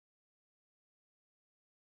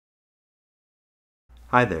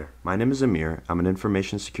Hi there, my name is Amir. I'm an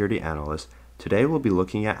information security analyst. Today we'll be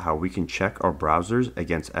looking at how we can check our browsers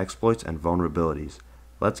against exploits and vulnerabilities.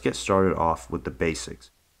 Let's get started off with the basics.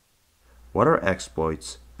 What are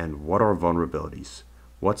exploits and what are vulnerabilities?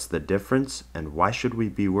 What's the difference and why should we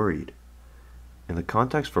be worried? In the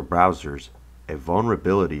context for browsers, a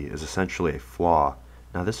vulnerability is essentially a flaw.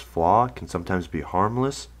 Now this flaw can sometimes be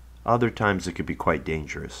harmless, other times it could be quite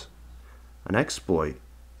dangerous. An exploit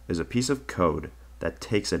is a piece of code that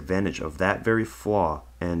takes advantage of that very flaw,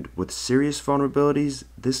 and with serious vulnerabilities,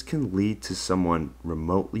 this can lead to someone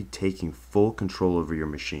remotely taking full control over your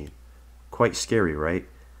machine. Quite scary, right?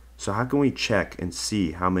 So how can we check and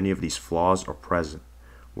see how many of these flaws are present?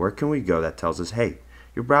 Where can we go that tells us, hey,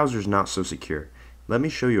 your browser is not so secure? Let me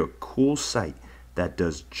show you a cool site that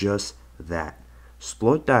does just that.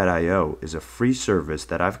 Sploit IO is a free service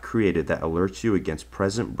that I've created that alerts you against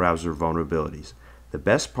present browser vulnerabilities. The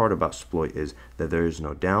best part about Sploit is that there is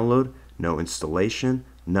no download, no installation,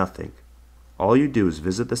 nothing. All you do is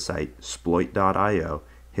visit the site, sploit.io,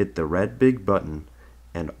 hit the red big button,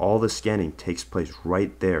 and all the scanning takes place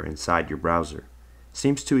right there inside your browser.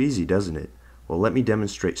 Seems too easy, doesn't it? Well, let me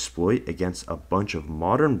demonstrate Sploit against a bunch of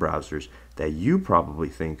modern browsers that you probably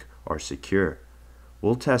think are secure.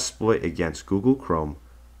 We'll test Sploit against Google Chrome,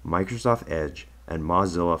 Microsoft Edge, and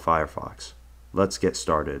Mozilla Firefox. Let's get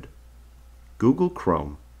started. Google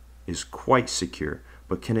Chrome is quite secure,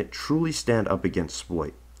 but can it truly stand up against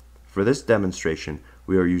Sploit? For this demonstration,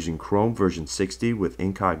 we are using Chrome version 60 with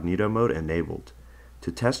incognito mode enabled.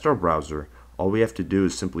 To test our browser, all we have to do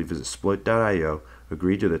is simply visit sploit.io,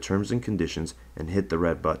 agree to the terms and conditions, and hit the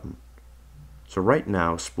red button. So right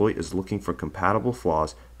now, Sploit is looking for compatible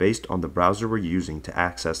flaws based on the browser we're using to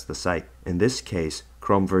access the site. In this case,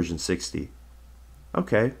 Chrome version 60.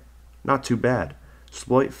 Okay, not too bad.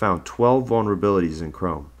 Sploit found 12 vulnerabilities in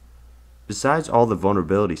Chrome. Besides all the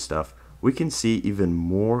vulnerability stuff, we can see even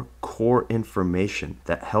more core information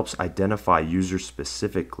that helps identify users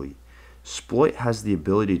specifically. Sploit has the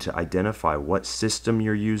ability to identify what system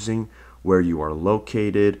you're using, where you are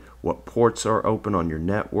located, what ports are open on your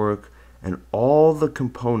network, and all the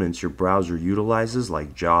components your browser utilizes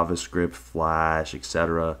like JavaScript, Flash,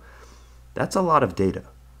 etc. That's a lot of data.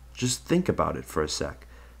 Just think about it for a sec.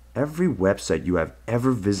 Every website you have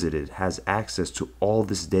ever visited has access to all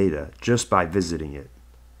this data just by visiting it.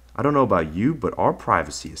 I don't know about you, but our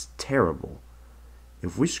privacy is terrible.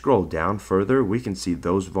 If we scroll down further, we can see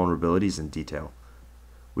those vulnerabilities in detail.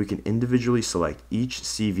 We can individually select each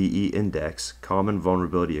CVE index, common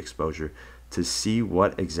vulnerability exposure, to see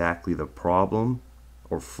what exactly the problem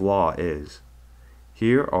or flaw is.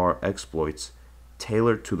 Here are exploits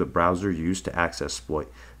tailored to the browser used to access Sploit.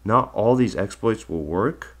 Not all these exploits will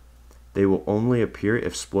work. They will only appear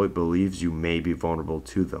if Sploit believes you may be vulnerable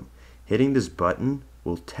to them. Hitting this button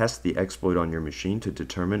will test the exploit on your machine to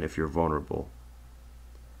determine if you're vulnerable.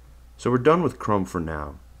 So we're done with Chrome for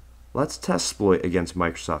now. Let's test Sploit against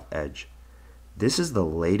Microsoft Edge. This is the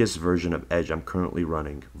latest version of Edge I'm currently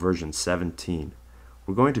running, version 17.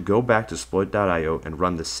 We're going to go back to sploit.io and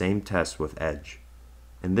run the same test with Edge.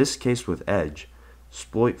 In this case with Edge,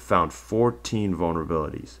 Sploit found 14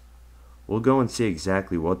 vulnerabilities. We'll go and see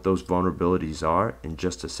exactly what those vulnerabilities are in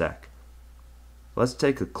just a sec. Let's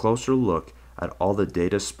take a closer look at all the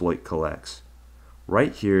data Sploit collects.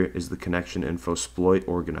 Right here is the connection info Sploit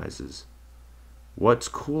organizes. What's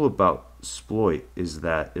cool about Sploit is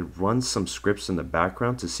that it runs some scripts in the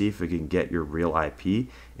background to see if it can get your real IP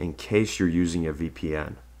in case you're using a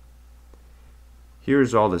VPN.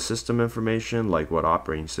 Here's all the system information, like what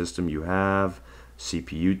operating system you have,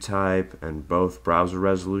 CPU type, and both browser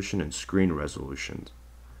resolution and screen resolution.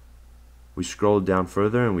 We scroll down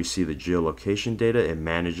further and we see the geolocation data it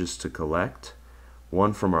manages to collect,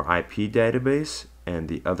 one from our IP database and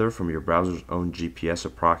the other from your browser's own GPS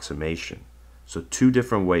approximation. So two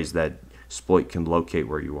different ways that Sploit can locate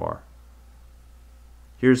where you are.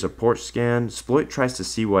 Here's a port scan. Sploit tries to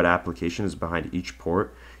see what application is behind each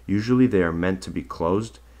port. Usually they are meant to be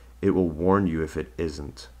closed. It will warn you if it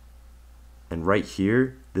isn't. And right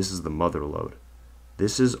here, this is the mother load.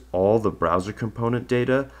 This is all the browser component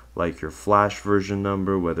data, like your Flash version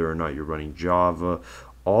number, whether or not you're running Java.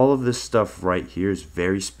 All of this stuff right here is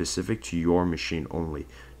very specific to your machine only.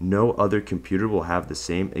 No other computer will have the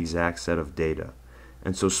same exact set of data.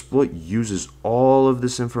 And so Sploit uses all of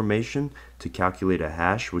this information to calculate a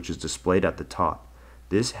hash, which is displayed at the top.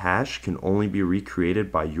 This hash can only be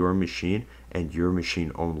recreated by your machine and your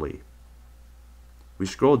machine only. We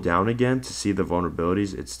scroll down again to see the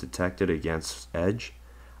vulnerabilities it's detected against Edge.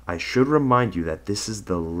 I should remind you that this is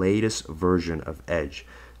the latest version of Edge.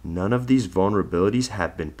 None of these vulnerabilities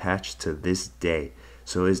have been patched to this day.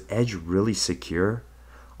 So is Edge really secure?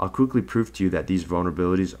 I'll quickly prove to you that these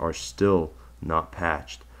vulnerabilities are still not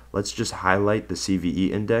patched. Let's just highlight the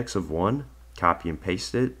CVE index of 1, copy and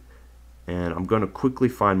paste it, and I'm going to quickly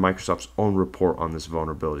find Microsoft's own report on this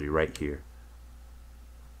vulnerability right here.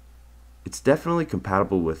 It's definitely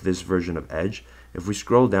compatible with this version of Edge. If we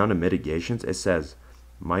scroll down to mitigations, it says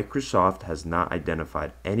Microsoft has not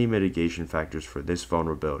identified any mitigation factors for this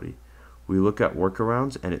vulnerability. We look at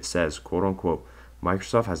workarounds and it says, quote unquote,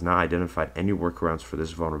 Microsoft has not identified any workarounds for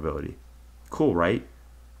this vulnerability. Cool, right?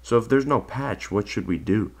 So if there's no patch, what should we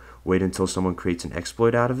do? Wait until someone creates an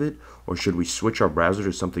exploit out of it? Or should we switch our browser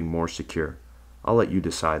to something more secure? I'll let you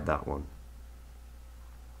decide that one.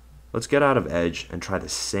 Let's get out of Edge and try the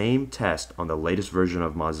same test on the latest version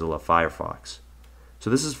of Mozilla Firefox. So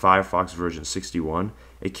this is Firefox version 61.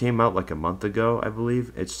 It came out like a month ago, I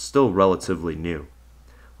believe. It's still relatively new.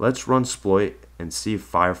 Let's run Sploit and see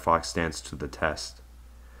if Firefox stands to the test.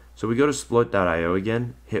 So we go to Sploit IO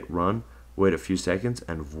again, hit run, wait a few seconds,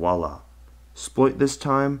 and voila. Sploit this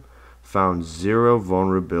time found 0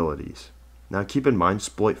 vulnerabilities. Now keep in mind,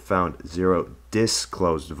 Sploit found 0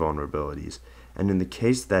 disclosed vulnerabilities. And in the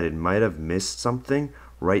case that it might have missed something,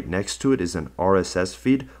 right next to it is an RSS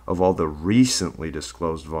feed of all the recently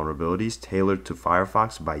disclosed vulnerabilities tailored to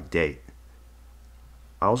Firefox by date.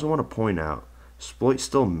 I also want to point out, Sploit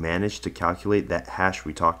still managed to calculate that hash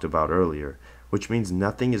we talked about earlier, which means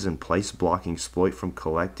nothing is in place blocking Sploit from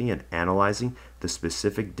collecting and analyzing the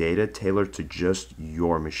specific data tailored to just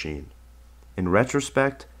your machine. In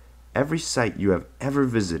retrospect, every site you have ever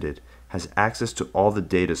visited has access to all the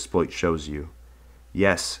data Sploit shows you.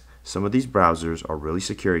 Yes, some of these browsers are really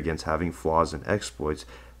secure against having flaws and exploits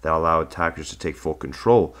that allow attackers to take full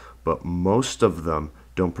control, but most of them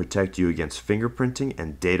don't protect you against fingerprinting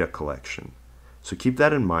and data collection. So keep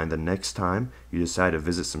that in mind the next time you decide to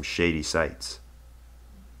visit some shady sites.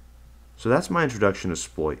 So that's my introduction to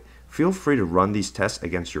Sploit. Feel free to run these tests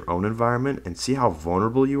against your own environment and see how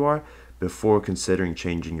vulnerable you are before considering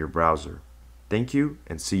changing your browser. Thank you,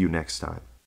 and see you next time.